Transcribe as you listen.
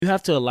You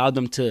have to allow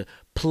them to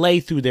play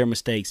through their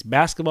mistakes.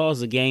 Basketball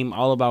is a game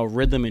all about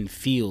rhythm and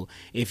feel.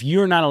 If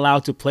you're not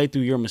allowed to play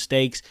through your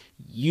mistakes,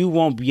 you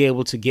won't be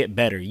able to get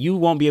better. You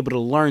won't be able to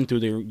learn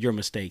through your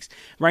mistakes.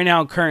 Right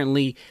now,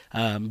 currently,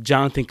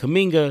 Jonathan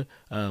Kuminga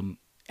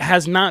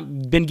has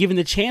not been given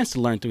the chance to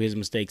learn through his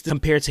mistakes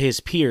compared to his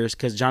peers,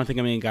 because Jonathan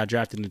Kuminga got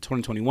drafted in the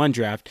 2021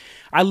 draft.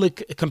 I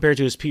look compared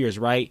to his peers,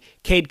 right?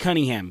 Cade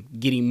Cunningham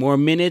getting more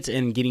minutes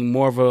and getting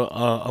more of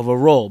a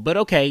role. But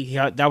okay,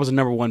 that was a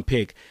 #1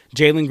 pick.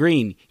 Jalen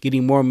Green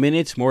getting more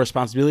minutes, more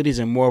responsibilities,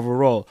 and more of a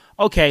role.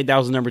 Okay, that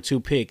was a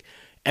 #2 pick.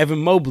 Evan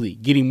Mobley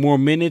getting more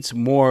minutes,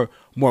 more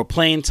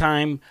playing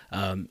time,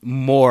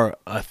 more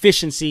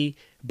efficiency.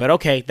 But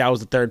okay, that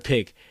was the 3rd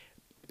pick.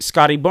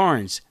 Scotty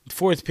Barnes,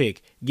 4th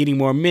pick, getting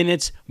more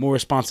minutes, more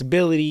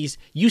responsibilities.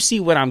 You see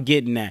what I'm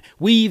getting at.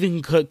 We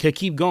even could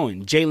keep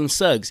going. Jalen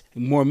Suggs,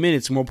 more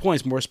minutes, more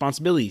points, more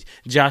responsibilities.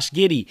 Josh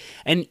Giddey,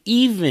 and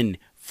even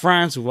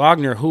Franz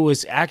Wagner, who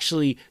was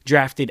actually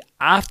drafted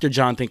after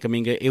Jonathan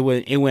Kuminga. It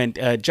went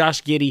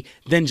Josh Giddey,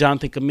 then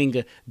Jonathan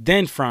Kuminga,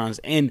 then Franz.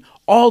 And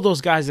all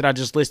those guys that I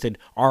just listed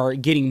are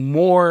getting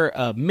more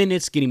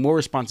minutes, getting more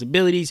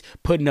responsibilities,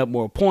 putting up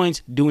more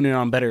points, doing it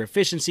on better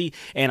efficiency.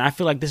 And I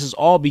feel like this is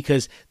all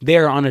because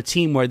they're on a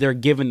team where they're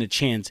given a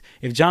chance.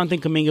 If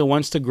Jonathan Kuminga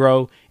wants to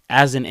grow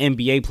as an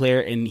NBA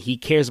player and he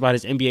cares about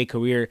his NBA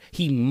career,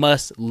 he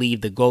must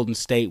leave the Golden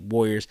State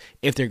Warriors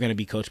if they're going to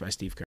be coached by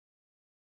Steve Kerr.